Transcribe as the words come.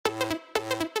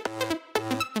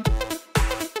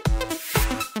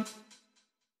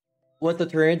What's up,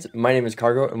 Terrarians? My name is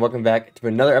Kargoh, and welcome back to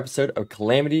another episode of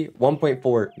Calamity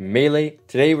 1.4 Melee.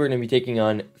 Today, we're going to be taking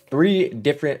on 3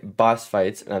 different boss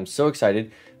fights, and I'm so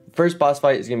excited. The first boss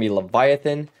fight is going to be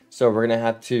Leviathan, so we're going to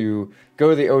have to go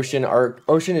to the ocean. Our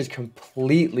ocean is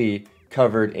completely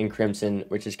covered in crimson,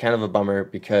 which is kind of a bummer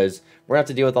because we're going to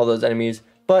have to deal with all those enemies,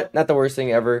 but not the worst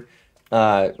thing ever. We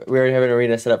already have an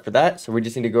arena set up for that, so we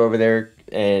just need to go over there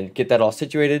and get that all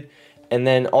situated. And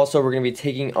then also we're going to be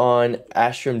taking on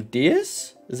Astrum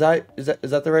Aureus. Is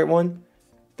that the right one?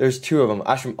 There's 2 of them,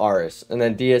 Astrum Aureus, and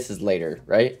then Diaz is later,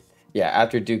 right? Yeah,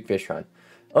 after Duke Fishron.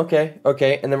 Okay.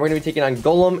 And then we're going to be taking on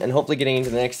Golem and hopefully getting into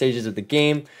the next stages of the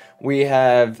game. We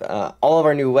have all of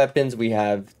our new weapons. We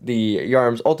have the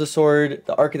Yarm's Ultra Sword,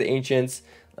 the Arc of the Ancients,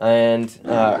 and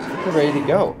we're ready to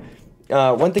go.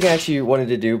 One thing I actually wanted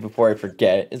to do before I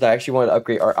forget is I actually wanted to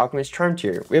upgrade our Alchemist Charm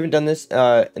tier. We haven't done this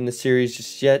in the series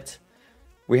just yet.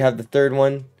 We have the 3rd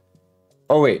one.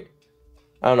 Oh, wait.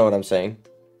 I don't know what I'm saying.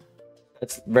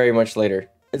 That's very much later.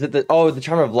 Is it the... Oh, the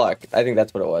Charm of Luck. I think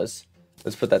that's what it was.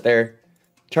 Let's put that there.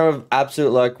 Charm of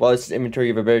Absolute Luck. While this is inventory,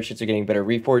 you have a better chance of getting better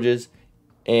reforges.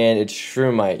 And it's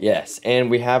Shroomite. Yes. And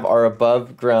we have our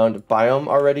above ground biome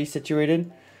already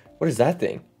situated. What is that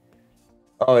thing?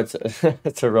 Oh, it's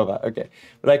it's a robot. Okay.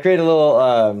 But I created a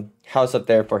little house up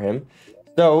there for him.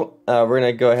 So, we're going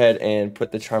to go ahead and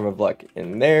put the Charm of Luck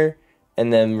in there.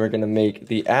 And then we're going to make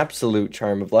the absolute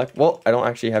Charm of Luck. Well, I don't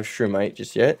actually have Shroomite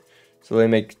just yet. So let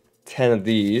me make 10 of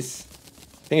these.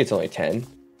 I think it's only 10.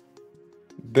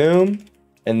 Boom.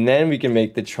 And then we can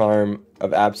make the Charm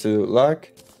of Absolute Luck.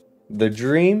 The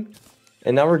Dream.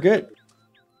 And now we're good.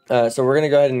 So we're going to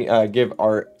go ahead and give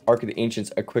our Arc of the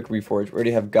Ancients a quick reforge. We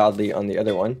already have Godly on the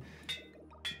other one.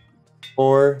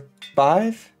 4,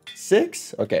 5,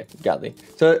 6. Okay, Godly.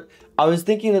 So I was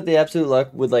thinking that the Absolute Luck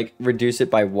would like reduce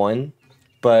it by 1.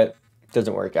 But it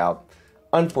doesn't work out,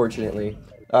 unfortunately.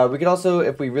 We could also,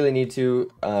 if we really need to,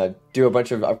 do a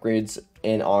bunch of upgrades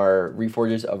in our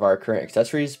reforges of our current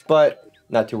accessories, but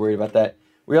not too worried about that.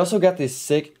 We also got this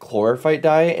sick chlorophyte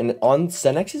dye, and on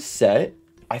Senex's set,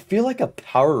 I feel like a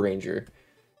Power Ranger.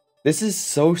 This is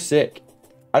so sick.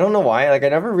 I don't know why, like I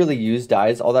never really used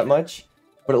dyes all that much,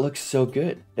 but it looks so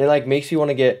good. It like makes me want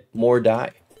to get more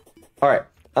dye. Alright.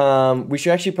 We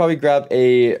should actually probably grab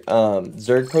a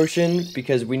Zerg potion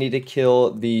because we need to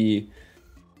kill the...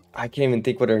 I can't even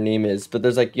think what her name is, but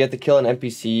there's like, you have to kill an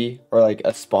NPC or like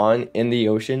a spawn in the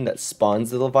ocean that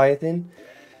spawns the Leviathan,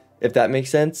 if that makes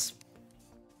sense.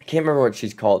 I can't remember what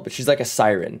she's called, but she's like a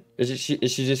siren. Is she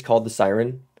just called the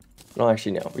siren? I don't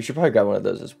actually know. We should probably grab one of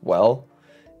those as well.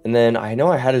 And then I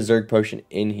know I had a Zerg potion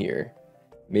in here.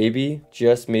 Maybe,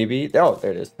 just maybe. Oh,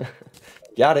 there it is.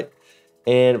 Got it.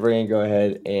 And we're going to go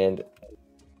ahead and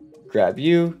grab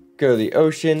you, go to the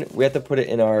ocean. We have to put it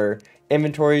in our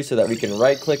inventory so that we can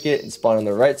right click it and spawn on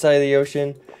the right side of the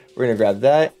ocean. We're going to grab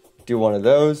that, do one of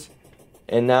those.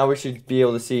 And now we should be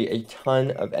able to see a ton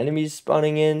of enemies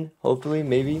spawning in. Hopefully,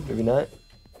 maybe not.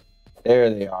 There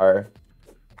they are.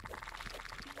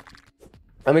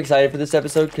 I'm excited for this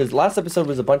episode because last episode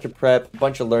was a bunch of prep, a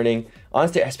bunch of learning.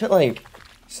 Honestly, I spent like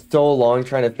so long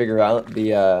trying to figure out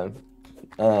the...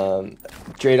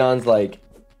 Draydon's like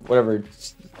whatever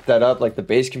set up like the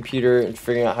base computer and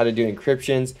figuring out how to do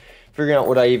encryptions, figuring out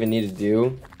what I even need to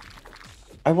do.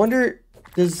 I wonder,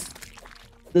 does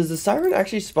the siren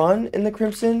actually spawn in the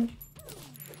crimson?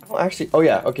 I don't actually. Oh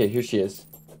yeah, okay, here she is.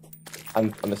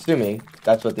 I'm assuming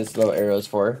that's what this little arrow is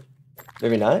for.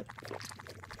 Maybe not.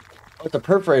 Oh, it's a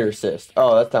perforator assist.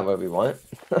 Oh, that's not what we want.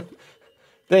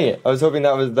 Dang it, I was hoping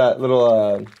that was that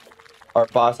little our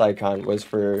boss icon was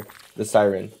for the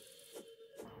siren.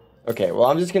 Okay, well,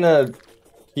 I'm just gonna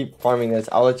keep farming this.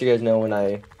 I'll let you guys know when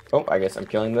I... Oh, I guess I'm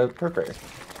killing the perforator.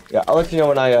 Yeah, I'll let you know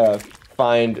when I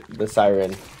find the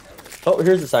siren. Oh,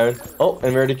 here's the siren. Oh,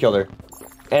 and we already killed her.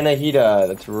 Anahita,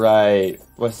 that's right.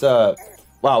 What's up?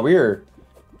 Wow, we're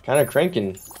kind of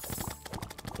cranking.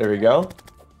 There we go.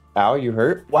 Ow, you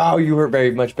hurt. Wow, you hurt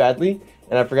very much badly.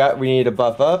 And I forgot we need to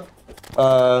buff up.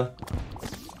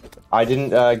 I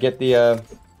didn't get the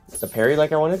parry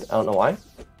like I wanted. I don't know why.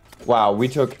 Wow, we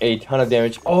took a ton of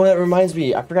damage. Oh, that reminds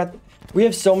me. I forgot. We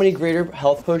have so many greater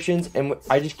health potions, and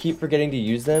I just keep forgetting to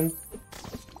use them.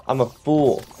 I'm a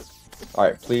fool.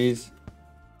 Alright, please.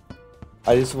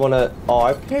 I just want to... Oh,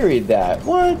 I parried that.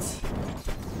 What?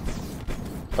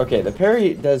 Okay, the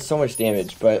parry does so much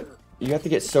damage, but you have to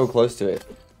get so close to it.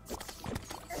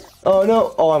 Oh,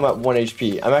 no. Oh, I'm at 1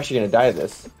 HP. I'm actually going to die to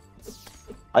this.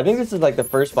 I think this is like the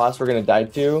first boss we're going to die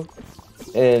to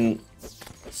in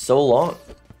so long.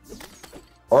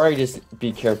 Or I just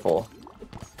be careful.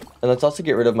 And let's also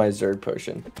get rid of my Zerg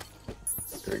potion.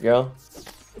 There we go.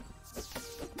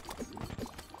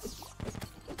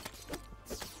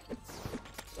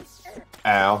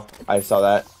 Ow, I saw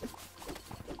that.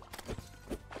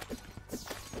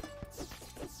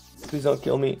 Please don't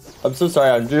kill me. I'm so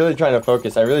sorry, I'm really trying to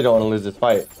focus. I really don't want to lose this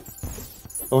fight.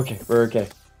 Okay, we're okay.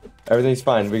 Everything's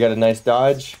fine. We got a nice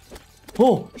dodge.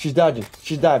 Oh, she's dodging.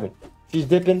 She's diving. She's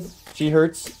dipping. She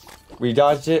hurts. We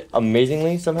dodged it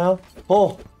amazingly somehow.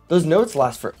 Oh, those notes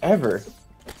last forever.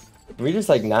 Can we just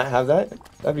like not have that?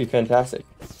 That'd be fantastic.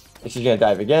 And she's gonna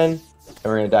dive again. And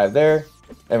we're gonna dive there.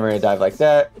 And we're gonna dive like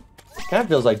that. Kind of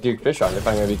feels like Duke Fishon, if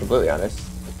I'm gonna be completely honest.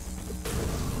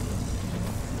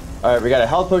 Alright, we got a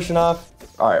health potion off.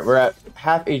 Alright, we're at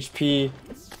half HP.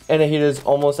 Anahita's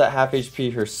almost at half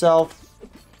HP herself.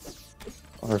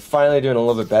 We're finally doing a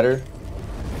little bit better.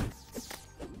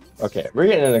 Okay, we're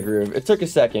getting in the groove. It took a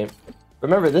second.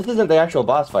 Remember, this isn't the actual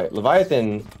boss fight.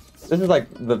 Leviathan, this is like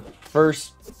the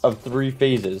first of 3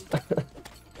 phases.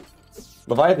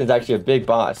 Leviathan's actually a big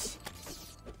boss.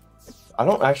 I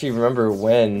don't actually remember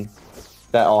when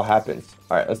that all happens.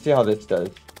 Alright, let's see how this does.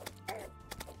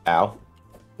 Ow.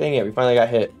 Dang it, we finally got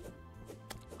hit.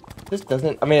 This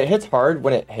doesn't... I mean, it hits hard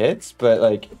when it hits, but,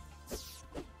 like... It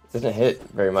doesn't hit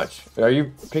very much. Are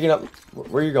you picking up...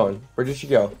 Where are you going? Where did she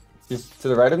go? She's to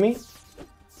the right of me?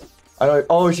 I don't...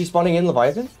 Oh, is she spawning in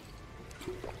Leviathan?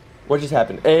 What just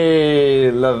happened?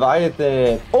 Hey,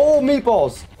 Leviathan! Oh,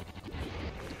 meatballs!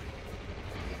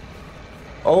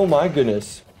 Oh my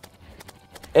goodness.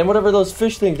 And whatever those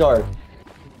fish things are.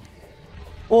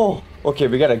 Oh, okay,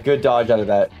 we got a good dodge out of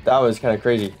that. That was kind of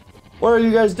crazy. What are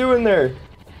you guys doing there?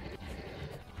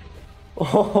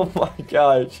 Oh my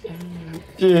gosh.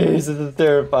 Jeez, this is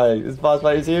terrifying. This boss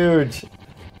fight is huge.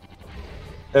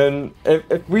 And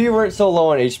if we weren't so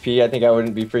low on HP, I think I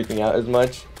wouldn't be freaking out as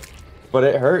much. But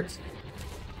it hurts.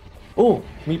 Oh,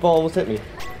 meatball almost hit me.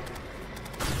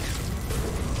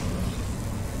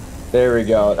 There we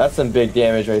go. That's some big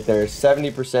damage right there.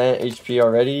 70% HP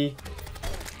already.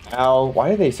 Ow. Why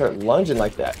did they start lunging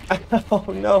like that? Oh,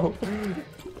 no.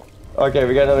 Okay,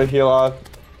 we got another heal off.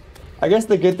 I guess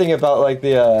the good thing about, like,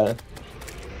 the,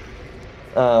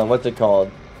 what's it called?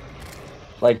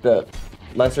 Like, the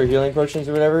lesser healing potions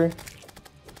or whatever.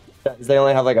 Is they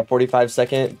only have, like, a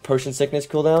 45-second potion sickness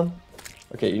cooldown.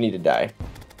 Okay, you need to die.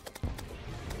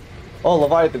 Oh,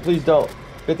 Leviathan, please don't.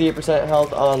 58%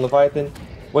 health on Leviathan.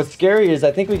 What's scary is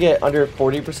I think we get under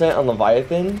 40% on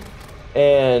Leviathan,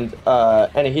 and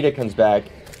Anahita comes back,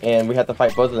 and we have to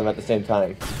fight both of them at the same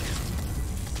time.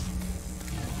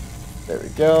 There we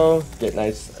go. Get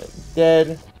nice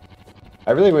dead.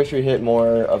 I really wish we hit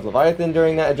more of Leviathan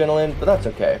during that adrenaline, but that's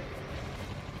okay.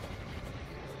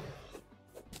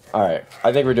 Alright,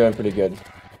 I think we're doing pretty good.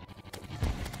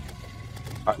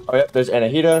 Oh, yep, there's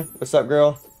Anahita. What's up,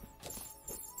 girl?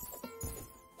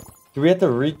 Do we have to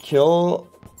re-kill...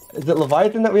 Is it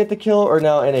Leviathan that we have to kill, or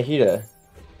now Anahita?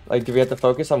 Like, do we have to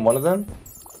focus on one of them?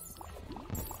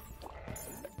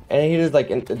 Anahita's, like,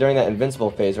 during that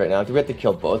invincible phase right now. Do we have to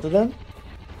kill both of them?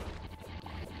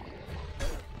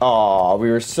 Aw,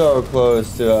 we were so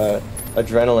close to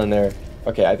adrenaline there.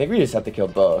 Okay, I think we just have to kill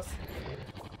both.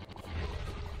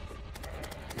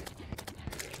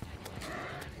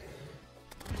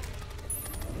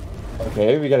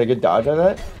 Okay, we got a good dodge on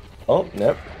that. Oh,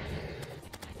 nope.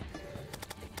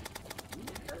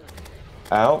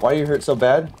 Ow, why are you hurt so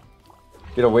bad?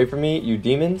 Get away from me, you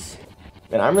demons.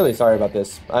 And I'm really sorry about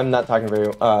this. I'm not talking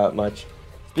very much.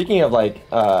 Speaking of, like,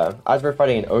 as we're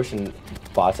fighting an ocean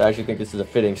boss, I actually think this is a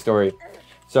fitting story.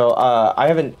 So, I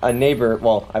have a neighbor,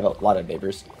 well, I have a lot of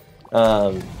neighbors.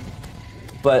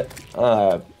 But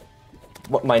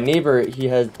my neighbor,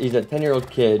 he's a 10-year-old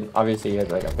kid. Obviously, he has,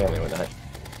 like, a family and whatnot.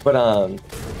 But,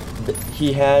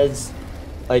 he has,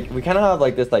 like, we kind of have,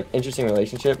 like, this, like, interesting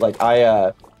relationship. Like,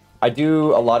 I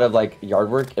do a lot of, like, yard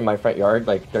work in my front yard,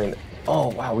 like, during the... Oh,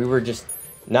 wow, we were just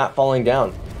not falling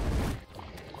down.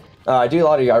 I do a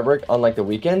lot of yard work on, like, the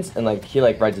weekends, and, like, he,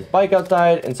 like, rides his bike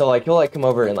outside, and so, like, he'll, like, come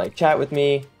over and, like, chat with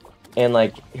me, and,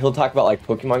 like, he'll talk about, like,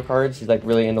 Pokemon cards. He's, like,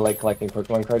 really into, like, collecting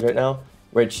Pokemon cards right now,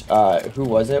 which, who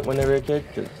wasn't when they were a kid?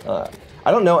 Because, I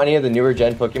don't know any of the newer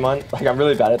gen Pokemon. Like, I'm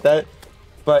really bad at that,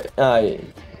 but,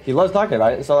 he loves talking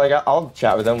about it, and so, like, I'll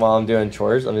chat with him while I'm doing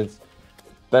chores. I mean, it's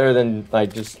better than,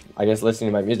 like, just, I guess,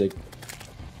 listening to my music.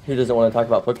 Who doesn't want to talk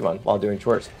about Pokemon while doing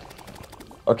chores?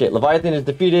 Okay, Leviathan is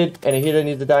defeated. Anahita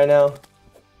needs to die now.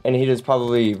 Anahita's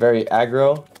probably very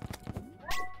aggro.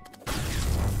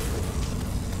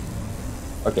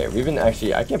 Okay, we've been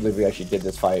actually... I can't believe we actually did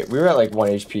this fight. We were at, like, 1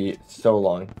 HP so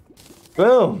long.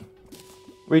 Boom!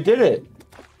 We did it!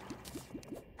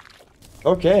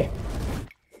 Okay.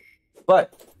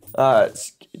 But,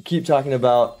 keep talking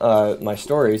about my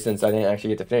story, since I didn't actually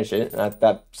get to finish it.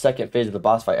 That second phase of the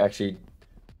boss fight actually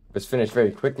was finished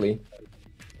very quickly.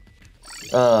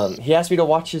 he asked me to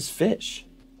watch his fish.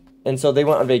 And so they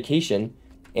went on vacation,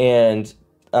 and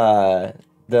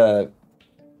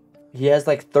he has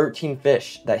like 13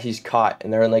 fish that he's caught,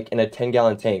 and they're in a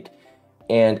 10-gallon tank,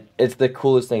 and it's the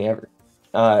coolest thing ever.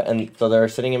 And so they're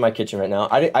sitting in my kitchen right now.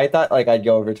 I thought like I'd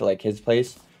go over to like his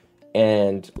place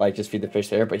and like just feed the fish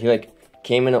there, but he like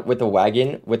came in with a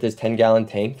wagon with his 10-gallon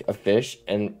tank of fish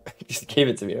and just gave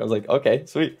it to me. I was like, okay,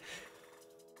 sweet.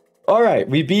 All right,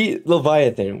 we beat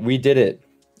Leviathan. We did it.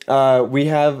 We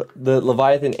have the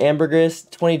Leviathan Ambergris,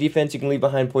 20 defense. You can leave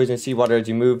behind poison and seawater as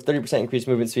you move. 30% increased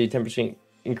movement speed, 10%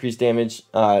 increased damage,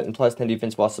 and plus 10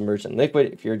 defense while submerged in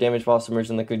liquid. If you're damaged while submerged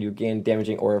in liquid, you gain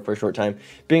damaging aura for a short time.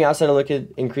 Being outside of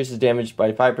liquid increases damage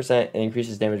by 5% and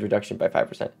increases damage reduction by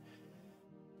 5%.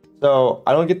 So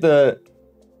I don't get the...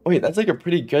 Wait, that's like a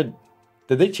pretty good...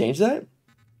 Did they change that?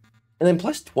 And then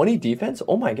plus 20 defense?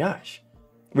 Oh my gosh.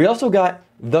 We also got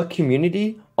the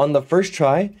community on the first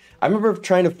try. I remember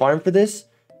trying to farm for this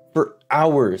for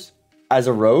hours as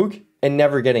a rogue and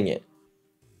never getting it.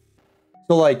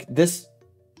 So like this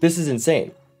is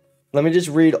insane. Let me just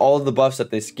read all of the buffs that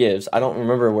this gives. I don't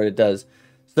remember what it does.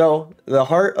 So the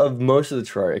heart of most of the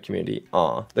Terraria community,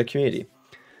 the community.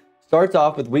 Starts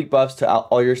off with weak buffs to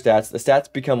all your stats. The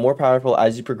stats become more powerful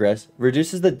as you progress.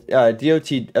 Reduces the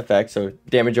DOT effect, so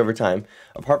damage over time,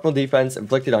 of harmful defense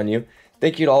inflicted on you.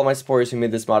 Thank you to all my supporters who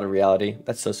made this mod a reality.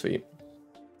 That's so sweet.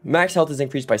 Max health is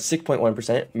increased by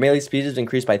 6.1%. Melee speed is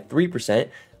increased by 3%.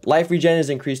 Life regen is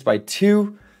increased by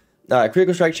 2.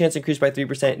 Critical strike chance increased by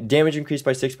 3%. Damage increased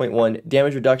by 6.1.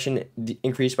 Damage reduction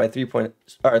increased by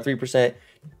 3%.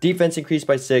 Defense increased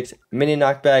by 6. Minion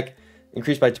knockback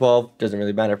increased by 12. Doesn't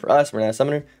really matter for us. We're not a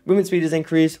summoner. Movement speed is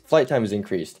increased. Flight time is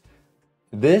increased.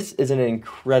 This is an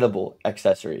incredible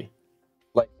accessory.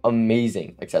 Like,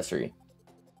 amazing accessory.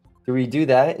 Do we do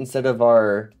that instead of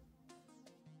our...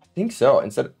 I think so.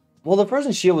 Well, the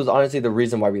Frozen Shield was honestly the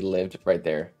reason why we lived right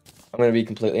there. I'm going to be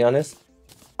completely honest.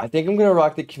 I think I'm going to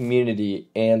rock the community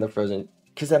and the Frozen...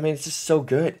 Because, I mean, it's just so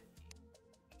good.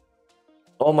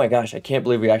 Oh my gosh, I can't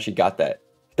believe we actually got that.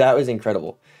 That was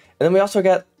incredible. And then we also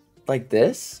got, like,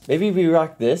 this. Maybe we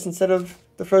rock this instead of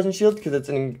the Frozen Shield because it's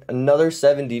another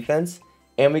 7 defense.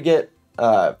 And we get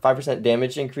 5%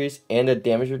 damage increase and a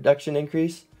damage reduction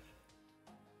increase.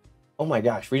 Oh my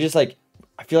gosh, we just like...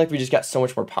 I feel like we just got so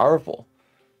much more powerful.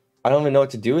 I don't even know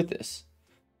what to do with this.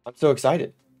 I'm so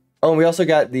excited. Oh, and we also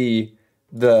got the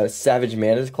Savage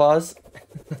Mana's Claws.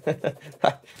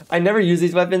 I never use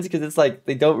these weapons because it's like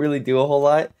they don't really do a whole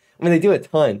lot. I mean, they do a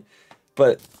ton,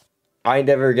 but I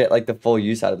never get like the full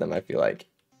use out of them, I feel like.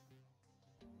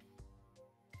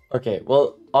 Okay,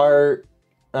 well, our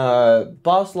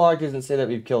boss log doesn't say that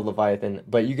we've killed Leviathan,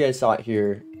 but you guys saw it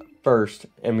here first,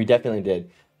 and we definitely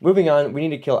did. Moving on, we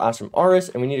need to kill Astrum Aureus,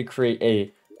 and we need to create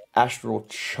a astral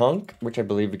chunk, which I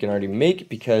believe we can already make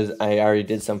because I already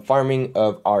did some farming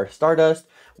of our Stardust,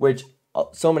 which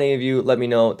so many of you let me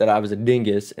know that I was a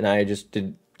dingus and I just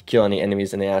didn't kill any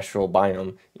enemies in the astral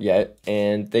biome yet,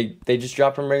 and they just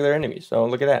dropped from regular enemies, so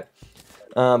look at that.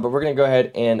 But we're going to go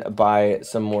ahead and buy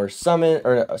some more some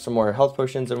more health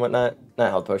potions and whatnot. Not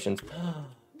health potions.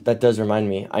 That does remind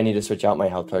me, I need to switch out my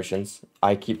health potions.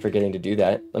 I keep forgetting to do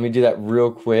that. Let me do that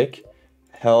real quick.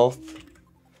 Health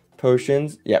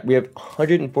potions. Yeah, we have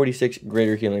 146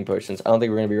 greater healing potions. I don't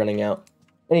think we're going to be running out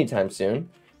anytime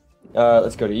soon.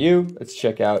 Let's go to you. Let's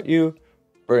check out you.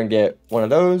 We're going to get one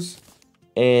of those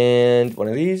and one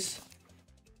of these.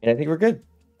 And I think we're good.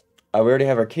 We already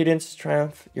have our Cadence,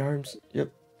 Triumph, Yarms.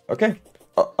 Yep. Okay.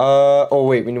 Oh,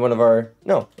 wait, we need one of our...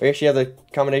 No, we actually have the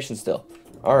combination still.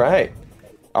 All right.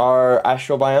 Our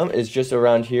astral biome is just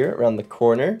around here, around the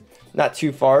corner. Not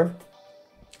too far.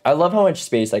 I love how much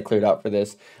space I cleared out for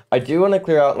this. I do want to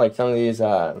clear out like some of these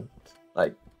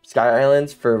like sky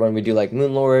islands for when we do like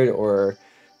Moonlord, or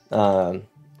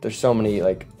there's so many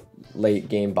like late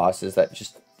game bosses that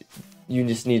you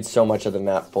just need so much of the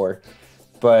map for.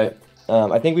 But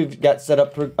I think we've got set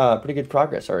up pretty good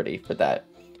progress already for that.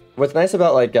 What's nice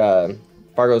about like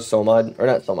Fargo's Soul Mod, or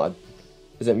not Soul Mod,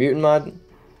 is it Mutant Mod?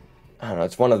 I don't know,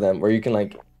 it's one of them where you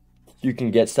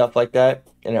can get stuff like that,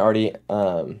 and it already,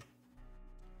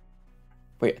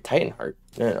 wait, a Titan Heart?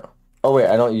 No. Oh wait,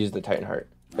 I don't use the Titan Heart.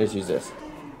 I just use this.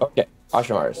 Okay,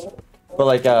 Astrum Aureus. But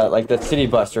like the City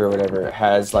Buster or whatever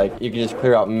has like, you can just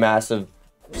clear out massive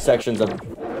sections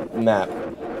of map.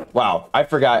 Wow, I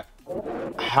forgot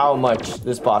how much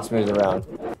this boss moves around.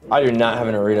 I do not have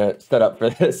an arena set up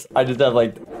for this. I just have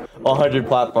like 100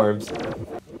 platforms.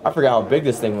 I forgot how big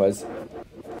this thing was.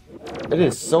 It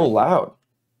is so loud.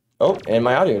 Oh, and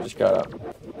my audio just got up.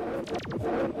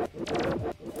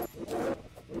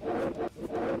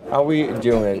 How we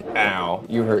doing? Ow,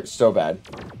 you hurt so bad.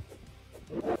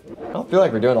 I don't feel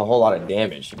like we're doing a whole lot of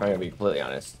damage, if I'm gonna be completely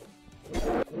honest.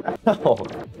 Ow.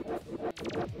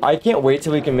 I can't wait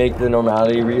till we can make the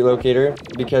normality relocator,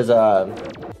 because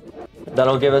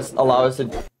that'll allow us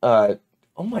to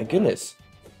oh my goodness.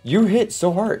 You hit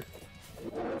so hard.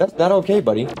 That's not okay,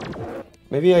 buddy.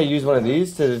 Maybe I use one of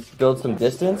these to build some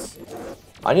distance.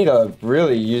 I need to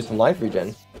really use some life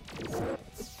regen.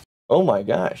 Oh my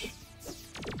gosh.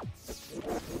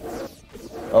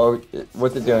 Oh,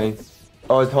 what's it doing?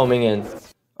 Oh, it's homing in.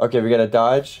 Okay, we gotta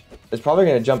dodge. It's probably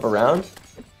gonna jump around.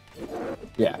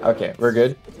 Yeah, okay, we're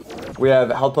good. We have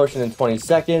a health potion in 20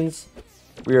 seconds.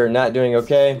 We are not doing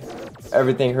okay.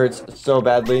 Everything hurts so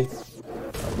badly.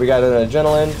 We got an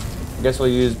adrenaline. I guess we'll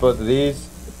use both of these.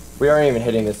 We aren't even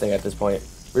hitting this thing at this point.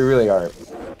 We really aren't.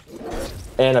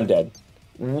 And I'm dead.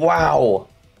 Wow.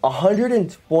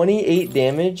 128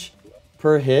 damage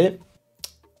per hit.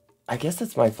 I guess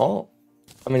that's my fault.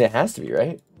 I mean, it has to be,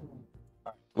 right?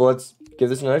 Well, let's give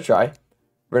this another try.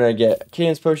 We're going to get a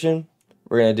cadence potion.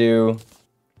 We're going to do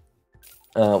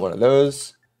one of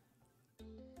those.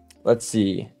 Let's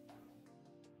see.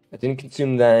 I didn't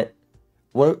consume that.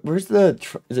 Where's the...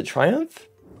 is it Triumph?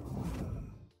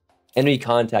 Enemy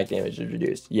contact damage is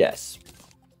reduced. Yes.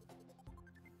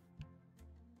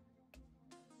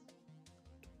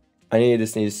 I needed to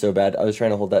sneeze so bad. I was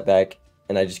trying to hold that back,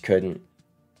 and I just couldn't.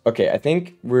 Okay, I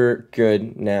think we're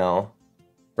good now.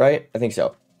 Right? I think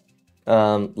so.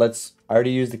 I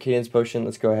already used the cadence potion.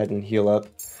 Let's go ahead and heal up.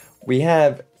 We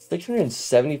have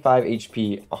 675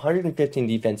 HP, 115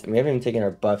 defense, and we haven't even taken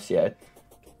our buffs yet.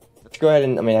 Let's go ahead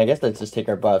and, I mean, I guess let's just take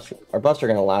our buffs. Our buffs are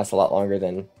going to last a lot longer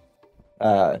than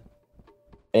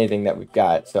anything that we've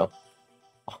got. So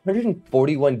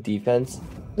 141 defense.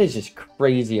 That is just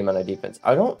crazy amount of defense.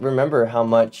 I don't remember how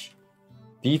much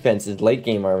defense is late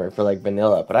game armor for like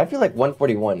vanilla, but I feel like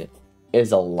 141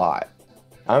 is a lot.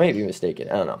 I may be mistaken.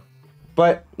 I don't know.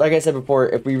 But like I said before,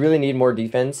 if we really need more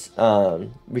defense,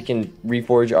 we can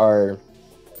reforge our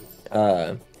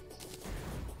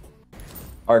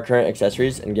current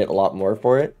accessories and get a lot more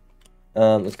for it.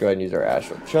 Let's go ahead and use our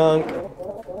astral chunk.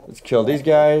 Let's kill these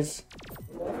guys.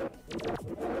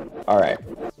 All right.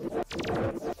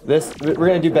 We're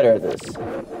gonna do better at this.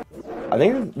 I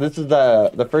think this is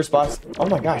the first boss. Oh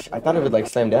my gosh! I thought it would like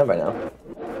slam down by now.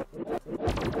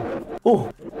 Ooh.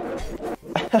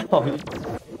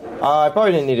 I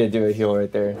probably didn't need to do a heal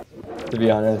right there, to be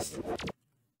honest.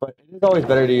 But it's always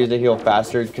better to use a heal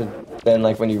faster, because then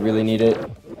like when you really need it,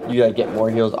 you like get more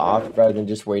heals off rather than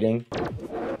just waiting.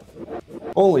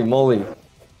 Holy moly!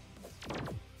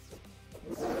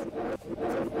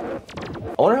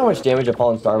 I wonder how much damage a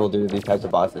fallen star will do to these types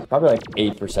of bosses. Probably like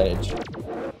 8%.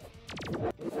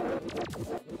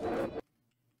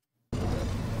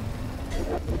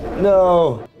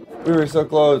 No! We were so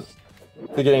close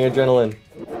to getting adrenaline.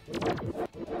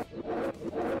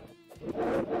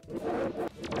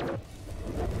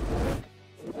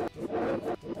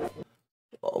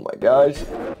 Oh my gosh.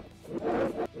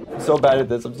 I'm so bad at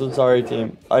this. I'm so sorry,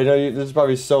 team. I know this is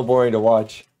probably so boring to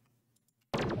watch.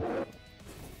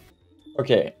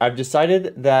 Okay, I've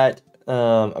decided that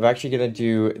I'm actually going to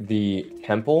do the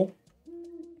temple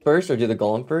first, or do the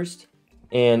golem first.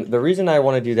 And the reason I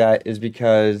want to do that is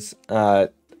because I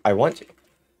want to.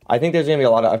 I think there's going to be a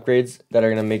lot of upgrades that are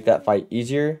going to make that fight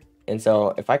easier. And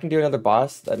so if I can do another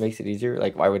boss that makes it easier,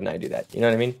 like why wouldn't I do that? You know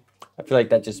what I mean? I feel like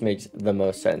that just makes the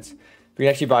most sense. We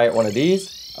can actually buy one of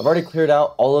these. I've already cleared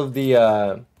out all of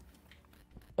the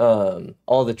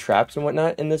traps and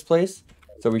whatnot in this place.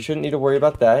 So we shouldn't need to worry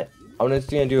about that. I'm just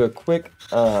going to do a quick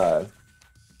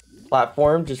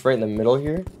platform just right in the middle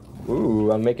here.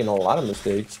 Ooh, I'm making a lot of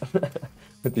mistakes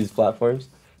with these platforms.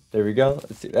 There we go.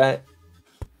 Let's do that.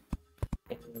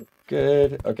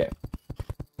 Good. Okay.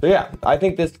 So yeah, I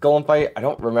think this golem fight, I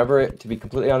don't remember it to be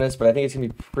completely honest, but I think it's going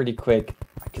to be pretty quick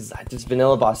because just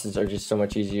vanilla bosses are just so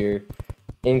much easier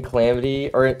in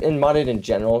Calamity or in modded in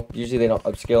general. Usually they don't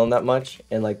upscale them that much,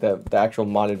 and like the actual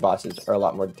modded bosses are a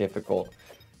lot more difficult.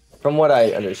 From what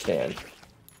I understand,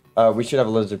 we should have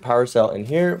a lizard power cell in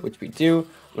here, which we do.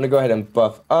 I'm going to go ahead and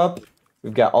buff up.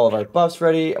 We've got all of our buffs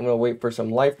ready. I'm going to wait for some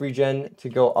life regen to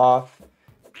go off,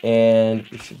 and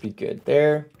we should be good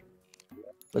there.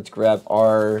 Let's grab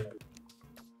our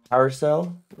power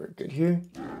cell. We're good here.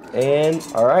 And,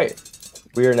 all right.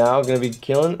 We are now going to be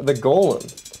killing the golem.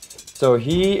 So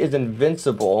he is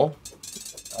invincible.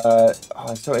 Oh,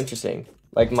 it's so interesting.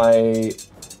 Like I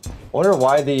wonder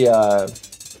why the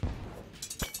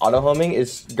auto-homing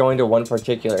is going to one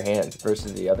particular hand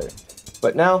versus the other.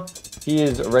 But now, he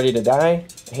is ready to die.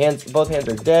 Both hands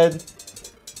are dead.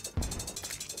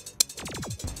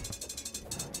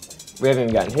 We haven't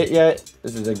even gotten hit yet.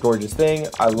 This is a gorgeous thing.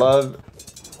 I love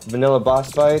vanilla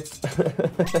boss fights.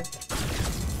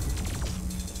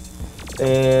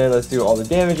 And let's do all the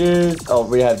damages. Oh,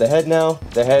 we have the head now.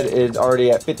 The head is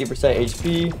already at 50%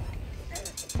 HP.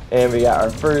 And we got our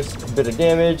first bit of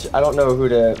damage. I don't know who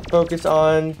to focus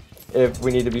on, if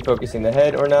we need to be focusing the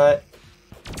head or not.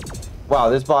 Wow,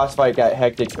 this boss fight got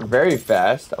hectic very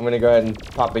fast. I'm going to go ahead and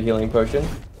pop a healing potion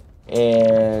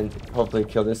and hopefully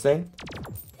kill this thing.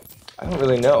 I don't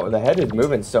really know. The head is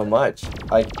moving so much.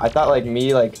 Like, I thought like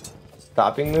me like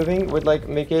stopping moving would like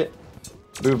make it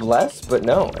move less, but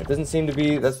no, it doesn't seem to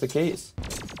be that's the case.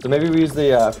 So maybe we use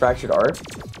the fractured arc.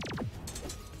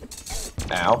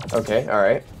 Ow. Okay,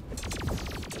 alright.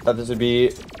 Thought this would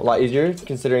be a lot easier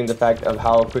considering the fact of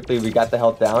how quickly we got the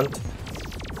health down.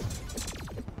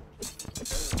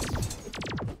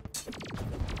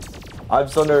 I'm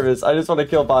so nervous. I just want to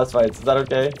kill boss fights. Is that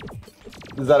okay?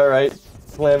 Is that alright,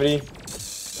 Calamity?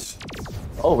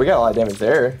 Oh, we got a lot of damage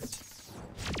there.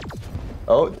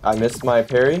 Oh, I missed my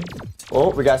parry. Oh,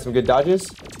 we got some good dodges.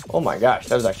 Oh my gosh,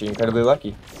 that was actually incredibly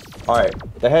lucky. Alright,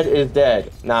 the head is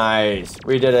dead. Nice.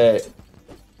 We did it.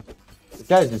 This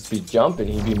guy just be jumping.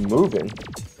 He'd be moving.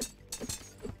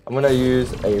 I'm going to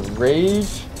use a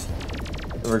rage.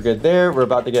 We're good there. We're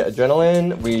about to get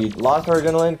adrenaline. We lost our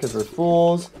adrenaline because we're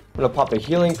fools. I'm going to pop a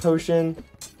healing potion.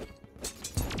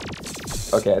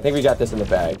 Okay, I think we got this in the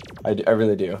bag. I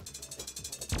really do.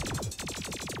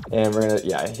 And we're gonna,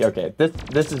 yeah, okay.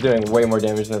 This is doing way more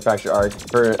damage than the fractured arc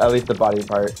for at least the body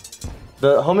part.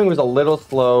 The homing was a little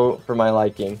slow for my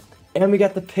liking. And we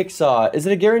got the pick saw. Is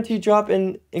it a guaranteed drop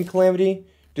in Calamity?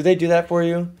 Do they do that for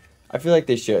you? I feel like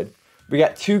they should. We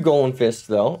got 2 golem fists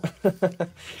though.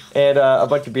 And a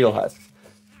bunch of beetle husks.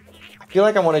 I feel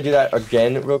like I want to do that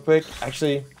again real quick.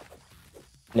 Actually,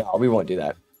 no, we won't do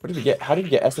that. What did we get? How did we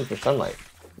get essence of sunlight?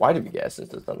 Why did we get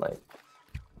essence of sunlight?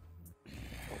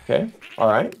 Okay,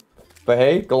 alright. But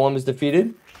hey, golem is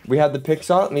defeated. We have the pick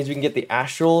saw. It means we can get the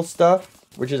astral stuff,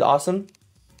 which is awesome.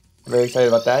 Very excited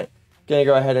about that. Gonna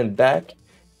go ahead and back.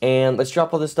 And let's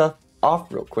drop all this stuff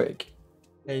off real quick.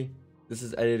 Hey, this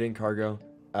is editing Kargoh.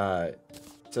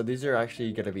 So these are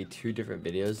actually gonna be 2 different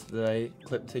videos that I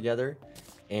clipped together.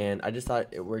 And I just thought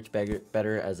it worked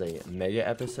better as a mega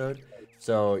episode.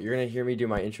 So you're gonna hear me do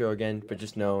my intro again, but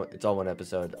just know it's all one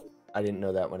episode. I didn't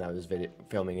know that when I was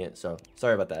filming it, so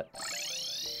sorry about that.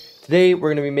 Today, we're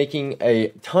going to be making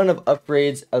a ton of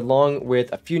upgrades along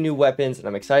with a few new weapons, and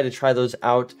I'm excited to try those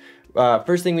out.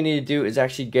 First thing we need to do is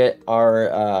actually get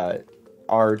our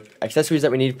accessories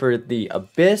that we need for the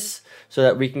Abyss, so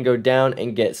that we can go down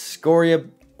and get Scoria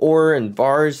ore and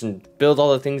bars and build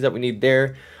all the things that we need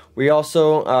there. We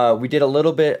also, we did a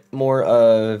little bit more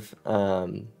of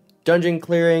dungeon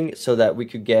clearing so that we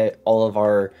could get all of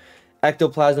our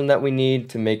ectoplasm that we need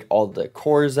to make all the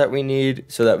cores that we need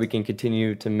so that we can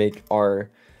continue to make our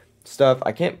stuff.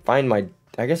 I can't find my,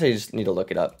 I guess I just need to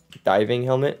look it up. Diving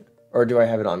helmet, or do I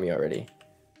have it on me already?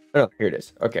 Oh, no, here it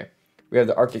is. Okay. We have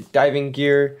the Arctic diving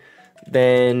gear.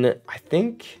 Then I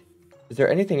think, is there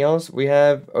anything else? We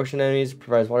have ocean enemies,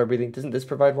 provides water breathing. Doesn't this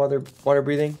provide water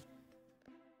breathing?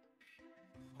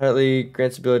 Highly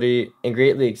grants ability and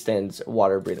greatly extends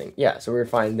water breathing. Yeah, so we're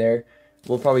fine there.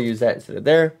 We'll probably use that instead of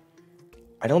there.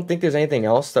 I don't think there's anything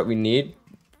else that we need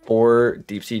for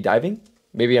deep sea diving.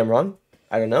 Maybe I'm wrong.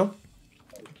 I don't know.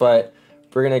 But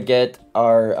we're going to get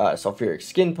our sulfuric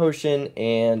skin potion.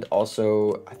 And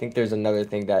also, I think there's another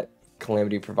thing that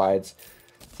Calamity provides.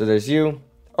 So there's you.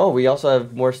 Oh, we also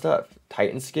have more stuff.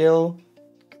 Titan scale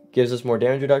gives us more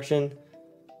damage reduction.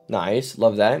 Nice.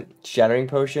 Love that. Shattering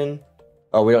potion.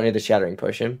 Oh, we don't need the shattering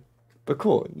potion. But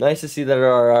cool. Nice to see that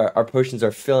our potions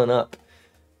are filling up.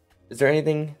 Is there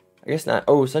anything? I guess not.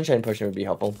 Oh, sunshine potion would be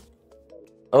helpful.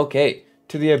 Okay,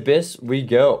 to the Abyss we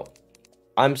go.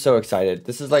 I'm so excited.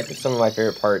 This is like some of my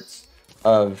favorite parts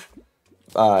of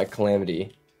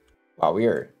Calamity. Wow, we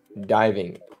are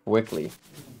diving quickly.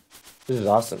 This is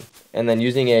awesome. And then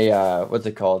using a, what's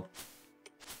it called?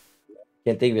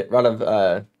 Can't think of it. Rod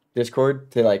of Discord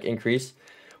to like increase.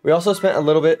 We also spent a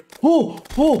little bit. Oh,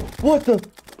 what the?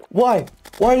 Why?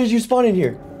 Why did you spawn in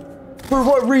here? For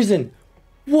what reason?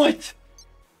 What?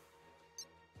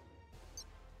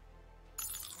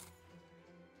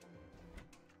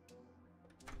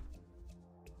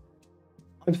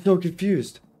 I'm so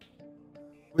confused.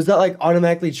 Was that like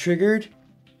automatically triggered?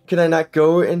 Can I not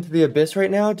go into the Abyss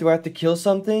right now? Do I have to kill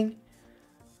something?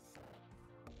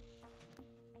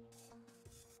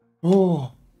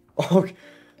 Oh,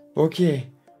 okay.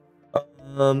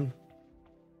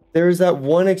 There's that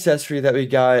one accessory that we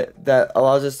got that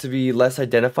allows us to be less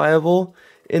identifiable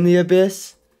in the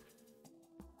Abyss.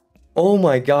 Oh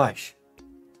my gosh.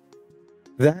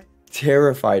 That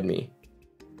terrified me.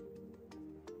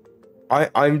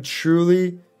 I'm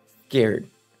truly scared.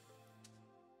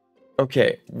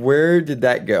 Okay, where did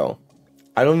that go?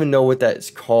 I don't even know what that is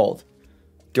called.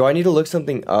 Do I need to look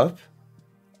something up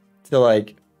to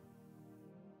like?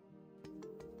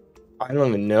 I don't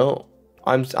even know.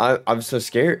 I'm so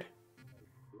scared.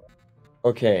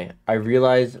 Okay, I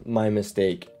realized my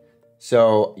mistake.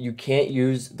 So you can't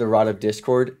use the Rod of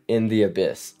Discord in the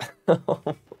Abyss.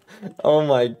 Oh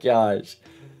my gosh.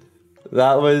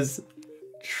 That was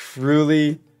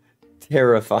truly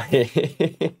terrifying.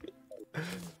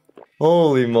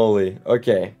 Holy moly.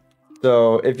 Okay.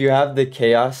 So if you have the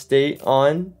chaos state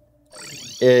on,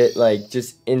 it like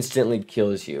just instantly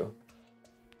kills you.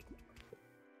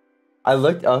 I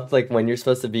looked up like when you're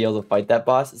supposed to be able to fight that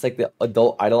boss. It's like the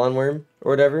adult Eidolon worm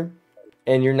or whatever.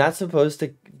 And you're not supposed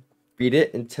to beat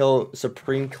it until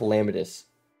Supreme Calamitous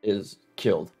is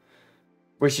killed.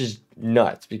 Which is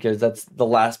nuts because that's the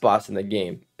last boss in the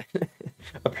game.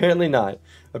 Apparently not.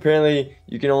 Apparently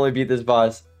you can only beat this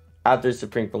boss after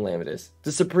Supreme Calamitous.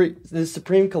 Does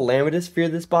Supreme Calamitous fear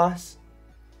this boss?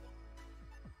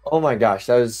 Oh my gosh,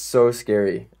 that was so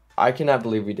scary. I cannot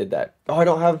believe we did that. Oh, I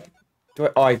don't have...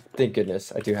 thank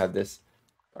goodness. I do have this.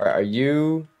 Alright, are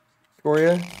you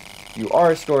Scoria? You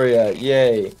are Scoria.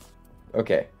 Yay.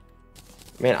 Okay.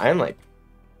 Man, I'm like...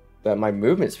 my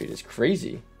movement speed is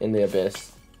crazy in the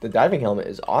Abyss. The diving helmet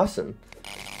is awesome.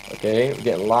 Okay, we're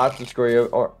getting lots of Scoria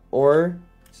ore.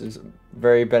 This is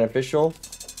very beneficial.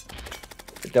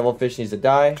 The devilfish needs to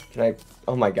die. Can I...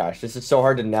 Oh my gosh, this is so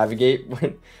hard to navigate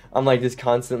when I'm like just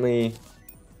constantly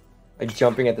like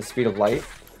jumping at the speed of light.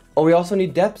 Oh, we also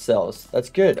need depth cells. That's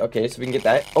good. Okay, so we can get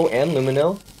that. Oh, and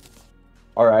luminil.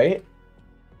 All right.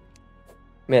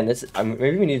 Man, this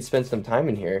maybe we need to spend some time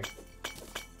in here.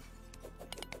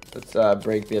 Let's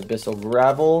break the abyssal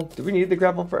gravel. Do we need the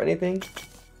gravel for anything?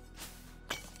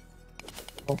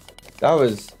 Oh, that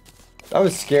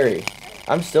was scary.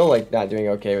 I'm still like not doing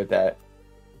okay with that.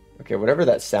 Okay, whatever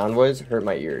that sound was hurt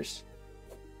my ears.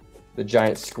 The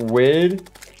giant squid.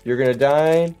 You're gonna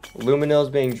die. Luminil's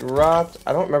being dropped.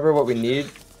 I don't remember what we need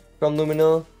from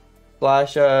luminil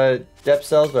slash depth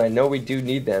cells, but I know we do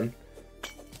need them.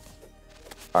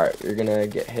 Alright, you're gonna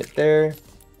get hit there.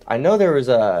 I know there was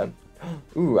a...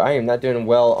 Ooh, I am not doing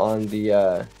well on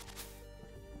the...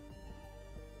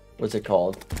 What's it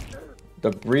called? The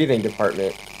breathing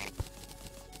department.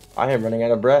 I am running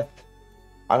out of breath.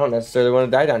 I don't necessarily want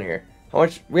to die down here. How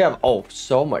much? We have... Oh,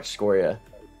 so much scoria.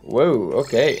 Whoa,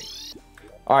 okay.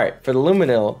 Alright, for the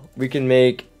luminil, we can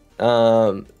make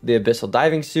the abyssal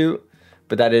diving suit,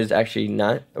 but that is actually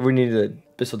not... We need the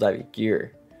abyssal diving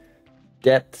gear.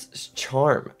 Depth's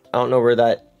charm. I don't know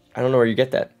where you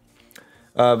get that.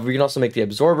 We can also make the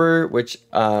absorber, which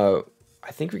I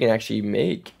think we can actually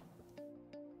make.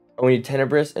 Oh, we need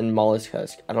tenebrous and mollusk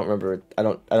husk. I don't remember. I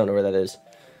don't know where that is.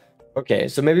 Okay,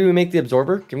 so maybe we make the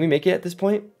absorber. Can we make it at this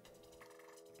point?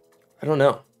 I don't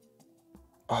know.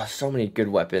 Oh, so many good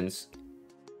weapons.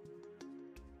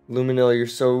 Luminil, you're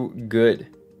so good.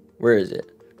 Where is it?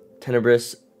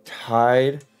 Tenebrous,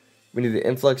 Tide. We need the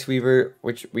influx weaver,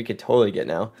 which we could totally get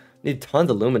now. Need tons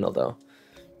of luminil though.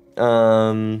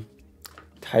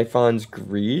 Typhon's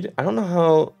greed. I don't know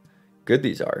how good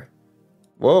these are.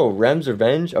 Whoa, Rem's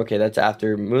revenge. Okay, that's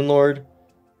after Moonlord.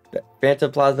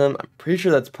 Phantoplasm. I'm pretty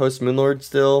sure that's post Moonlord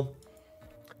still.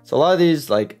 So a lot of these,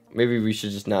 like, maybe we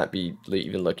should just not be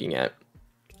even looking at.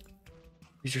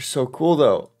 These are so cool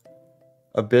though.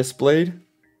 Abyss Blade.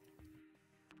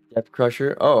 Depth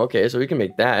Crusher. Oh, okay, so we can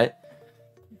make that.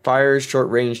 Fire short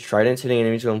range tridents hitting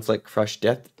enemies to inflict crush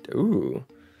death. Ooh.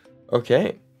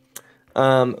 Okay.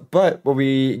 But what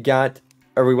we got,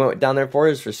 or we went down there for,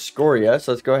 is for scoria.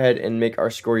 So let's go ahead and make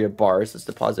our scoria bars. Let's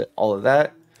deposit all of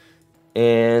that.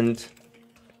 And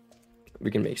we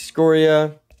can make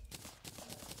scoria.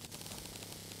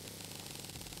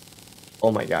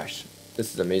 Oh my gosh.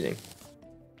 This is amazing.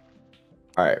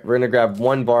 Alright, we're going to grab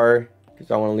one bar because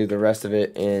I want to leave the rest of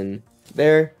it in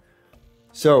there.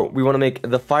 So we want to make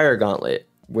the fire gauntlet,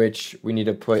 which we need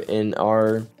to put in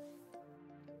our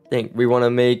thing. We want to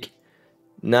make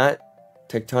not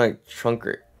tectonic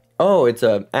trunker. Oh, it's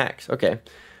a axe. Okay.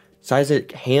 Size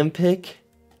it hand pick.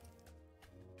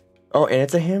 Oh, and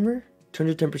it's a hammer?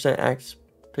 210% axe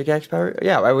pickaxe power?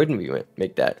 Yeah, why wouldn't we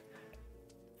make that?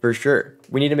 For sure.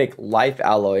 We need to make life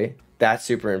alloy. That's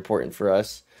super important for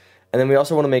us. And then we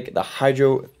also want to make the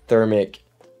hydrothermic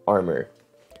armor.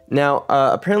 Now,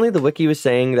 apparently the wiki was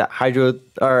saying that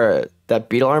that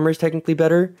beetle armor is technically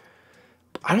better.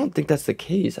 But I don't think that's the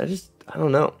case. I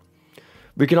don't know.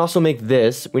 We can also make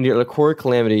this. We need a core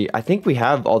Calamity. I think we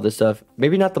have all this stuff.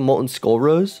 Maybe not the Molten Skull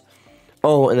Rose.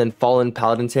 Oh, and then Fallen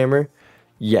Paladin's Hammer.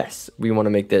 Yes, we want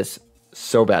to make this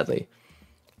so badly.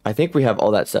 I think we have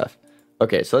all that stuff.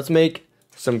 Okay, so let's make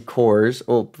some cores.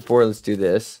 Well, before, let's do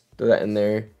this. Throw that in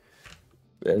there.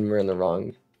 And we're in the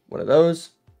wrong one of those.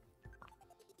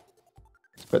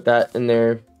 Let's put that in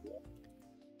there.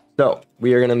 So,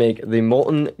 we are going to make the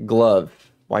Molten Glove.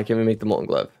 Why can't we make the Molten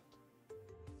Glove?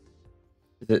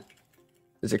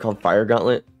 Is it called Fire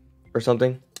Gauntlet or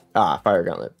something? Ah, Fire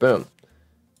Gauntlet. Boom.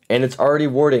 And it's already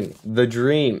warding. The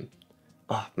dream.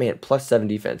 Oh, man. +7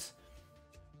 defense.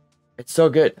 It's so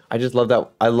good. I just love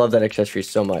that. I love that accessory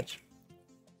so much.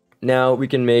 Now we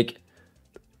can make...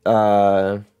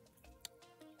 oh,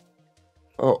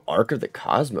 Ark of the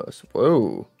Cosmos.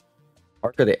 Whoa.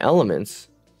 Ark of the Elements.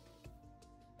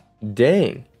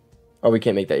 Dang. Oh, we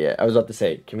can't make that yet. I was about to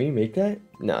say, can we make that?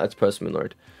 No, that's Post Moon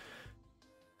Lord.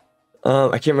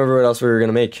 I can't remember what else we were going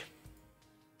to make.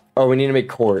 Oh, we need to make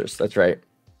cores. That's right.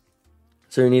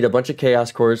 So we need a bunch of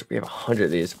chaos cores. We have 100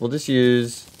 of these. We'll just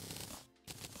use...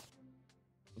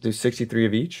 do 63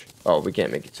 of each. Oh, we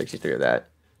can't make it 63 of that.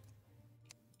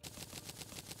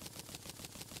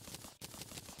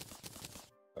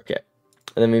 Okay.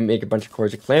 And then we make a bunch of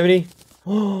cores of Calamity.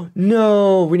 Oh,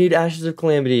 no! We need Ashes of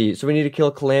Calamity. So we need to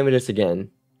kill Calamitous again.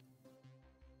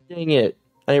 Dang it.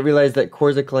 I didn't realize that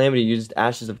cores of Calamity used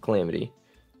Ashes of Calamity.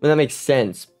 I mean, that makes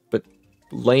sense, but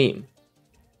lame.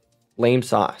 Lame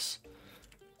sauce.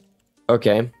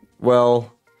 Okay.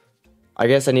 Well, I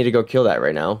guess I need to go kill that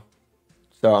right now.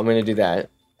 So I'm going to do that.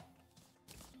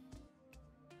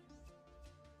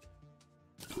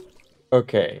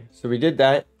 Okay, so we did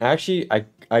that. Actually,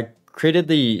 I created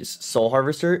the Soul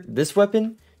Harvester. This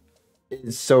weapon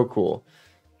is so cool.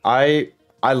 I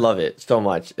love it so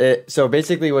much. So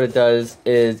basically what it does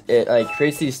is it like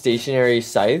creates these stationary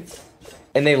scythes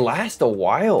and they last a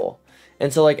while.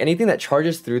 And so like anything that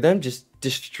charges through them just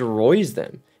destroys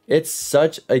them. It's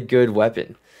such a good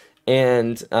weapon.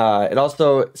 And it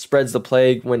also spreads the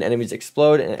plague when enemies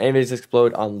explode, and enemies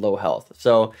explode on low health.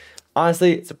 So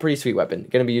honestly, it's a pretty sweet weapon.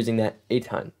 Gonna be using that a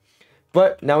ton.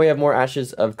 But now we have more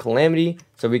Ashes of Calamity,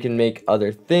 so we can make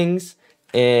other things.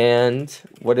 And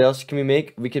what else can we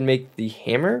make? We can make the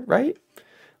hammer, right?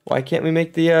 Why can't we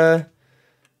make the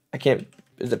I can't,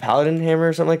 is it Paladin Hammer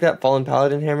or something like that? Fallen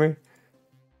Paladin Hammer?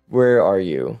 Where are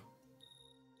you?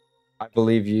 I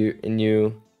believe you in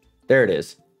you. There it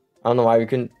is. I don't know why we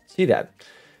couldn't see that.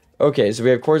 Okay, so we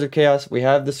have Cores of Chaos. We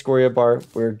have the Scoria bar.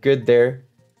 We're good there.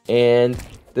 And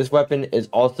this weapon is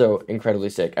also incredibly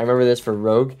sick. I remember this for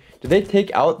Rogue. Did they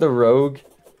take out the Rogue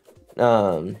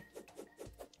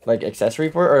like accessory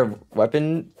for it, or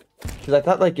weapon? Because I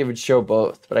thought like it would show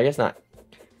both, but I guess not.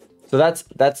 So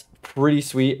that's pretty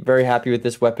sweet. Very happy with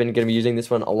this weapon. Gonna be using this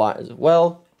one a lot as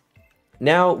well.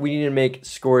 Now we need to make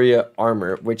Scoria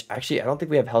armor, which actually I don't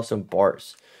think we have Hellstone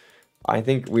bars. I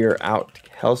think we are out.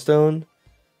 Hellstone.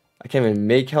 I can't even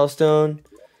make Hellstone.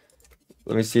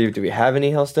 Let me see. Do we have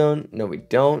any Hellstone? No, we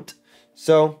don't.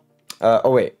 So, oh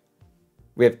wait.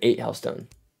 We have 8 Hellstone.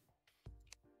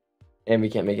 And we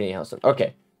can't make any Hellstone.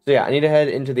 Okay. So yeah, I need to head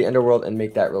into the Underworld and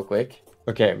make that real quick.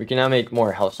 Okay, we can now make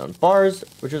more Hellstone bars,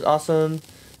 which is awesome.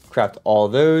 Craft all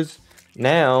those.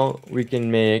 Now we can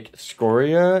make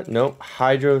Scoria. Nope.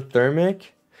 Hydrothermic.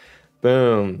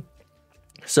 Boom.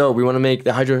 So we want to make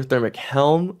the hydrothermic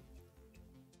helm.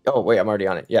 Oh, wait, I'm already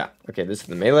on it. Yeah. Okay, this is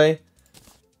the melee.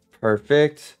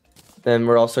 Perfect. Then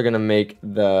we're also going to make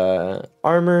the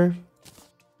armor.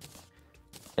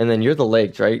 And then you're the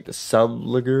legs, right? The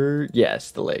subliger. Yes,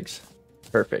 the legs.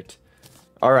 Perfect.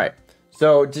 All right.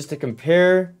 So just to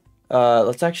compare,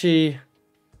 let's actually...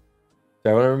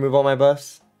 Do I want to remove all my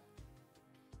buffs?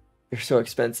 You're so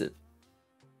expensive.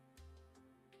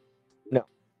 No,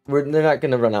 they're not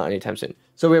going to run out anytime soon.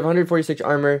 So we have 146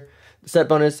 armor. The set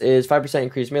bonus is 5%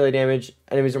 increased melee damage.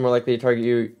 Enemies are more likely to target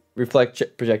you. Reflect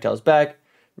projectiles back.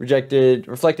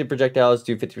 Reflected projectiles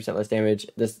do 50% less damage.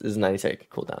 This is 90-second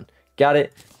cooldown. Got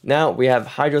it. Now we have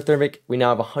hydrothermic. We now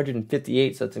have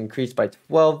 158, so it's increased by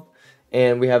 12.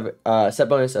 And we have a set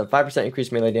bonus of 5%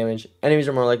 increased melee damage. Enemies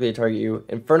are more likely to target you.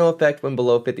 Inferno effect when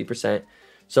below 50%.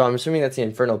 So I'm assuming that's the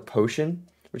Inferno Potion,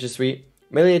 which is sweet.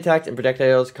 Melee attacks and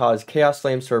projectiles cause chaos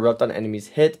flames to erupt on enemies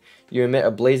hit. You emit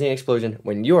a blazing explosion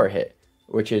when you are hit,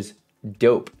 which is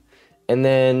dope. And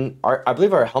then I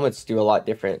believe our helmets do a lot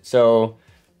different. So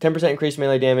 10% increased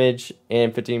melee damage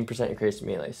and 15% increased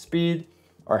melee speed.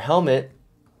 Our helmet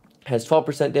has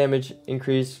 12% damage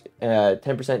increase,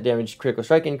 10% damage critical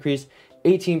strike increase,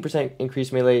 18%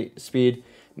 increased melee speed.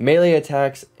 Melee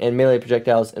attacks and melee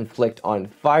projectiles inflict on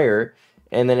fire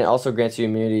and then it also grants you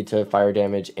immunity to fire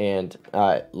damage and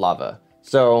lava.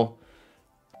 So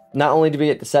not only do we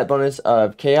get the set bonus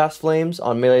of Chaos Flames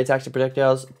on melee attacks and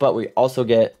projectiles, but we also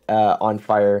get on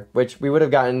fire, which we would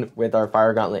have gotten with our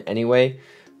Fire Gauntlet anyway.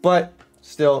 But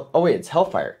still, oh wait, it's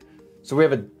Hellfire. So we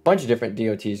have a bunch of different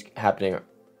DOTs happening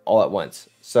all at once.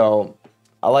 So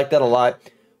I like that a lot.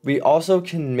 We also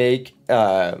can make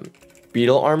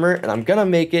beetle armor, and I'm gonna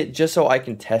make it just so I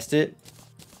can test it,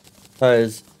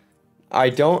 because I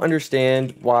don't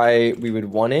understand why we would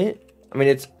want it. I mean,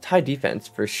 it's high defense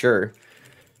for sure,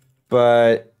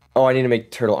 but oh, I need to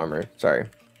make turtle armor. Sorry,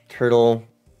 turtle.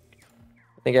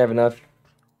 I think I have enough.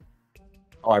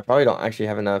 Oh, I probably don't actually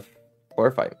have enough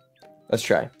chlorophyte. Let's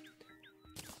try.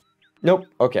 Nope.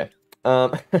 Okay.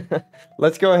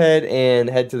 Let's go ahead and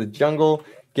head to the jungle,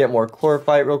 get more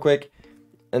chlorophyte real quick,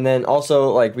 and then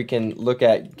also like we can look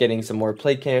at getting some more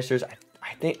plague canisters.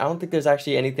 I don't think there's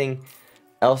actually anything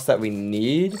else that we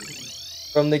need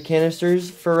from the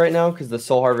canisters for right now, because the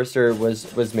soul harvester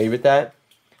was made with that.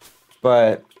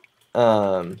 But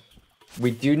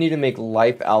we do need to make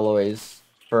life alloys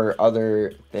for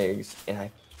other things.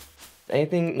 And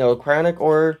no cryonic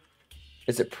ore.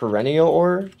 Is it perennial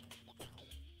ore?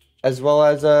 As well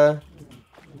as oh,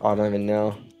 I don't even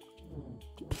know.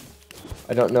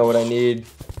 I don't know what I need.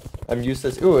 I'm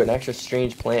useless. Ooh, an extra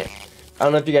strange plant. I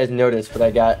don't know if you guys noticed, but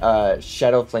I got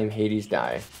Shadow Flame Hades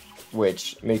dye,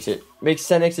 which makes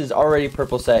Senex's already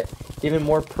purple set even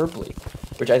more purpley,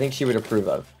 which I think she would approve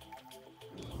of.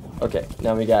 Okay,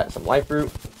 now we got some life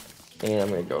root, and I'm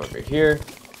gonna go over here.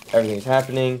 Everything's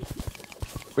happening.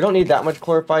 We don't need that much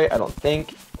chlorophyte, I don't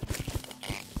think.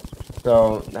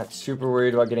 So, not super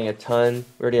worried about getting a ton.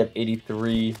 We already have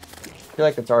 83. I feel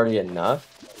like that's already enough.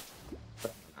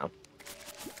 But, no.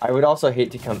 I would also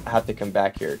hate to have to come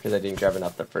back here because I didn't grab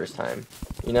enough the first time.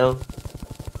 You know?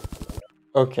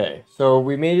 Okay, so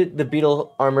we made it the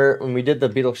beetle armor when we did the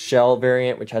beetle shell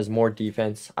variant, which has more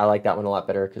defense. I like that one a lot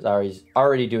better because I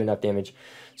already do enough damage.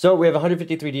 So we have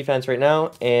 153 defense right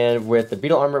now, and with the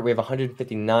beetle armor, we have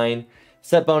 159.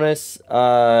 Set bonus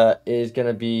is going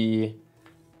to be...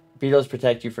 Beetles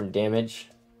protect you from damage.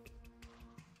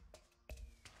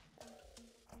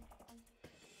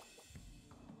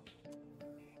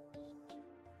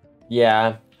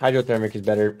 Yeah, hydrothermic is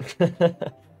better.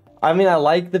 I mean, I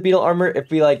like the beetle armor.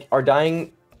 If we like are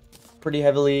dying pretty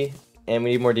heavily and we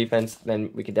need more defense,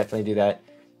 then we could definitely do that.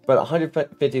 But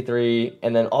 153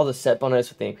 and then all the set bonus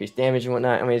with the increased damage and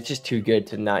whatnot. I mean, it's just too good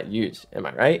to not use. Am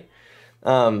I right?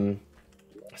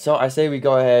 So I say we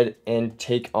go ahead and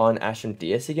take on Astrum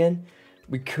Aureus again.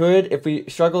 We could, if we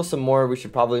struggle some more, we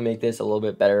should probably make this a little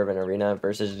bit better of an arena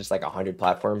versus just like 100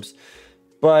 platforms.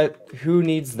 But who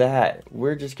needs that?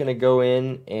 We're just going to go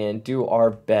in and do our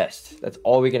best. That's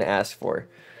all we can ask for.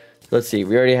 So let's see.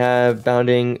 We already have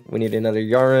bounding. We need another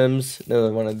Yarums,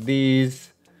 another one of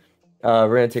these. We're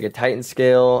going to take a Titan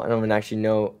scale. I don't even actually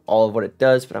know all of what it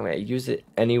does, but I'm going to use it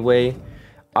anyway.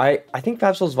 I think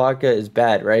Fabsol's Vodka is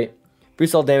bad, right?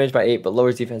 Boosts all damage by 8, but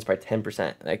lowers defense by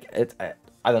 10%. Like,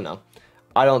 I don't know.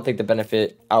 I don't think the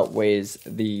benefit outweighs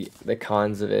the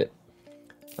cons of it.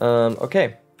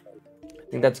 Okay.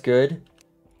 I think that's good.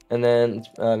 And then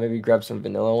maybe grab some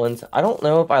vanilla ones. I don't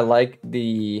know if I like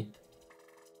the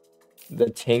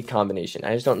tank combination.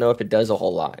 I just don't know if it does a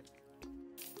whole lot.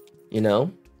 You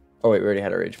know? Oh wait, we already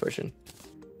had a rage potion.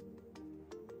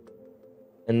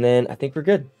 And then I think we're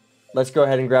good. Let's go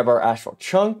ahead and grab our astral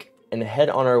chunk and head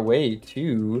on our way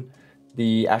to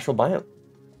the astral biome.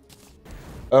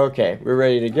 Okay, we're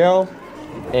ready to go.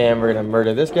 And we're gonna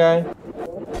murder this guy.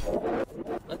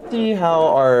 Let's see how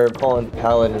our fallen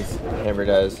paladin's hammer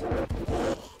does.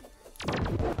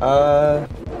 I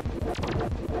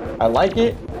like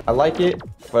it,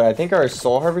 but I think our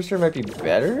soul harvester might be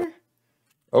better.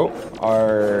 Oh,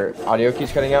 our audio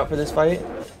keeps cutting out for this fight.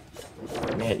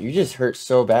 Man, you just hurt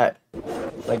so bad.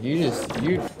 Like you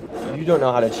don't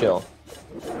know how to chill.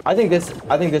 I think this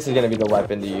is gonna be the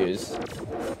weapon to use,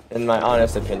 in my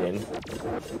honest opinion.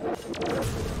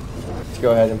 Let's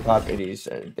go ahead and pop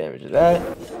 80% damage to that.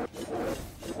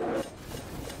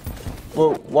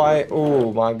 Whoa, why?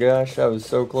 Oh my gosh, that was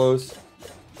so close.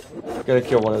 Gotta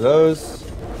kill one of those.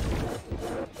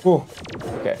 Whew.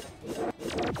 Okay.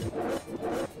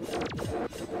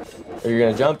 Are you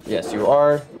gonna jump? Yes, you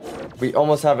are. We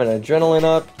almost have an adrenaline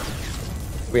up.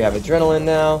 We have adrenaline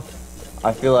now.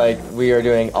 I feel like we are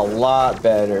doing a lot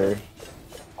better.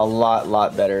 A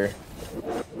lot better.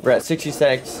 We're at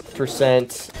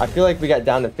 66%. I feel like we got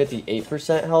down to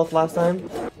 58% health last time.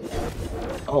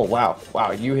 Oh, wow.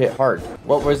 Wow, you hit hard.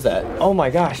 What was that? Oh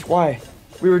my gosh, why?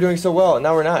 We were doing so well, and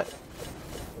now we're not.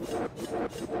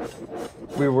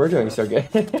 We were doing so good.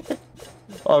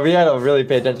 Oh, we gotta really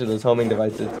pay attention to those homing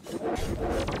devices.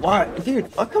 What?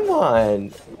 Dude, oh, come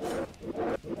on.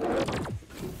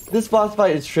 This boss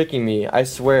fight is tricking me, I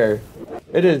swear.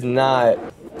 It is not.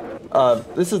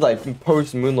 This is like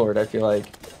post-Moonlord, I feel like.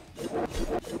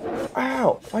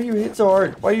 Ow! Why you hit so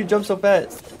hard? Why you jump so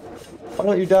fast? Why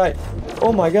don't you die?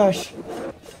 Oh my gosh.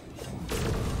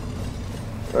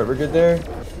 Alright, we're good there.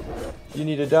 You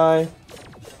need to die.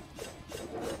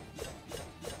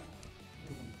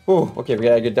 Oh, okay, we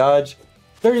got a good dodge.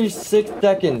 36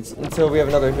 seconds until we have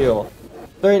another heal.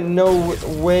 There ain't no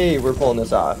way we're pulling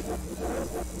this off.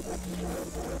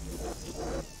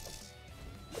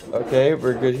 Okay,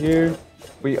 we're good here.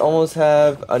 We almost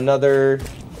have another...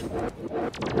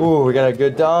 Ooh, we got a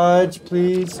good dodge,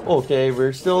 please. Okay,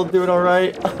 we're still doing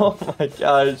alright. Oh my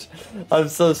gosh. I'm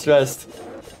so stressed.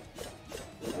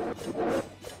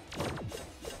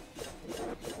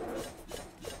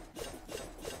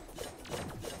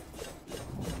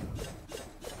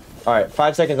 Alright,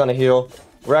 5 seconds on a heal.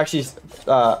 We're actually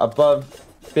above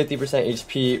 50%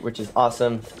 HP, which is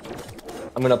awesome.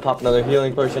 I'm gonna pop another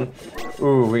healing potion.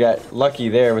 Ooh, we got lucky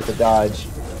there with the dodge.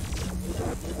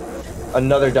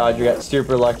 Another dodge, we got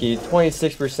super lucky.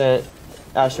 26%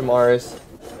 Astrum Aureus.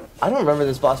 I don't remember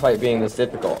this boss fight being this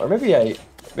difficult. Or maybe I'm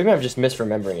just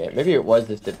misremembering it. Maybe it was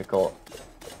this difficult.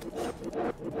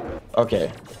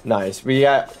 Okay, nice. We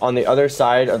got on the other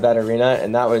side of that arena,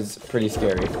 and that was pretty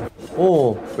scary.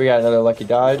 Oh, we got another lucky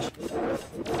dodge.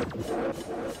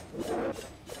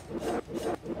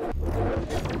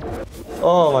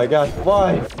 Oh my gosh,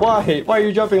 why? Why? Why are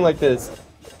you jumping like this?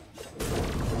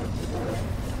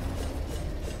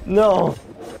 No!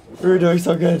 We were doing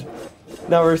so good.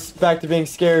 Now we're back to being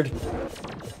scared.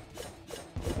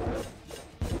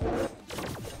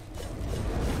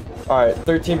 Alright,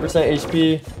 13%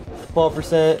 HP,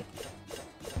 12%.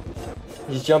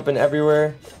 He's jumping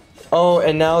everywhere. Oh,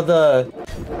 and now the...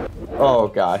 Oh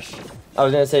gosh. I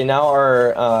was gonna say, now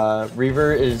our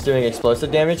Reaver is doing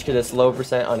explosive damage because it's low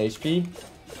percent on HP.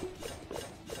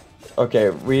 Okay,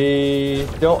 we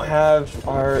don't have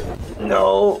our...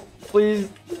 No! Please,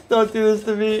 don't do this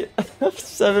to me.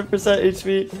 7%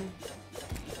 HP.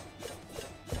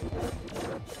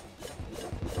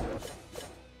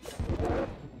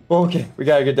 Okay, we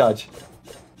got a good dodge.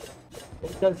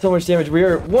 It's done so much damage. We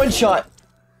are one shot.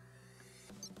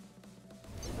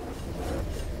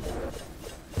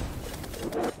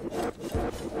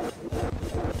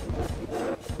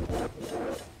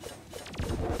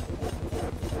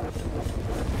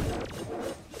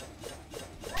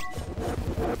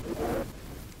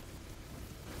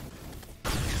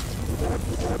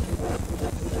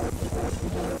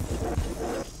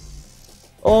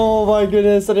 Oh my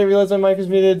goodness, I didn't realize my mic was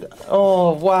muted.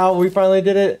 Oh wow, we finally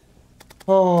did it.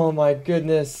 Oh my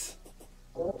goodness.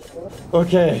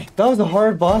 Okay, that was a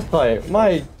hard boss fight.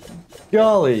 My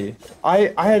golly.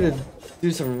 I had to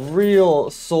do some real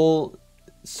soul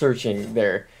searching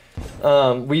there.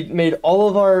 We made all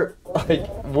of our like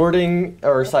warding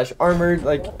or slash armored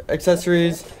like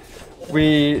accessories.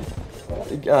 We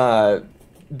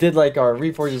did like our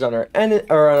reforges on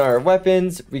our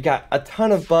weapons. We got a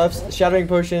ton of buffs, shattering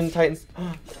potion, titans,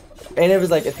 and it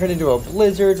was like it turned into a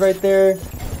blizzard right there.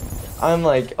 I'm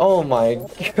like, oh my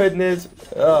goodness,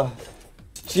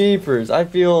 jeepers! I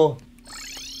feel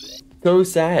so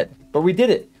sad, but we did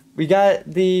it. We got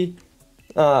the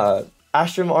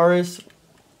Astrum Aureus.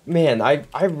 Man, I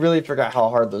really forgot how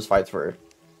hard those fights were.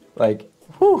 Like,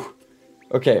 whew.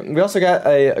 Okay, we also got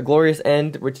a Glorious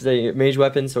End, which is a mage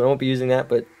weapon, so I won't be using that,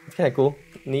 but it's kind of cool.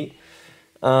 Neat.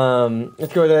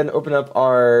 Let's go ahead and open up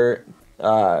our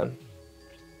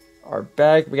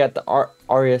bag. We got the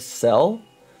Aureus Cell.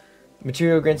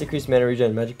 Material grants increased mana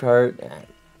regen, magic power.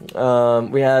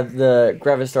 We have the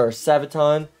Gravistar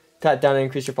Sabaton. Tap down and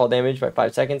increase your fall damage by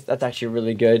 5 seconds. That's actually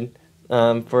really good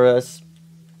for us.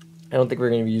 I don't think we're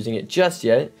going to be using it just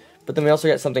yet. But then we also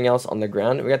got something else on the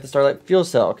ground. We got the Starlight Fuel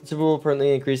Cell. Consumable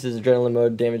permanently increases adrenaline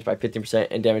mode damage by 15%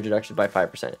 and damage reduction by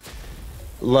 5%.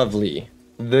 Lovely.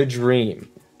 The dream.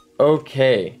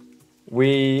 Okay.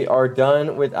 We are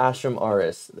done with Astrum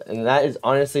Aureus. And that is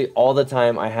honestly all the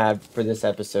time I have for this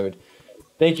episode.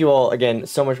 Thank you all again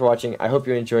so much for watching. I hope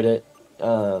you enjoyed it.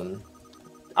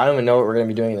 I don't even know what we're going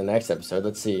to be doing in the next episode.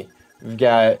 Let's see. We've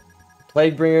got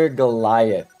Plaguebringer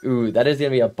Goliath. Ooh, that is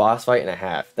going to be a boss fight and a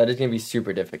half. That is going to be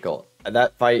super difficult.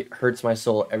 That fight hurts my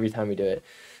soul every time we do it.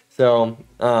 So,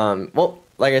 well,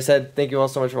 like I said, thank you all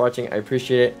so much for watching. I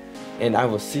appreciate it. And I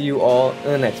will see you all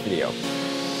in the next video.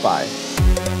 Bye.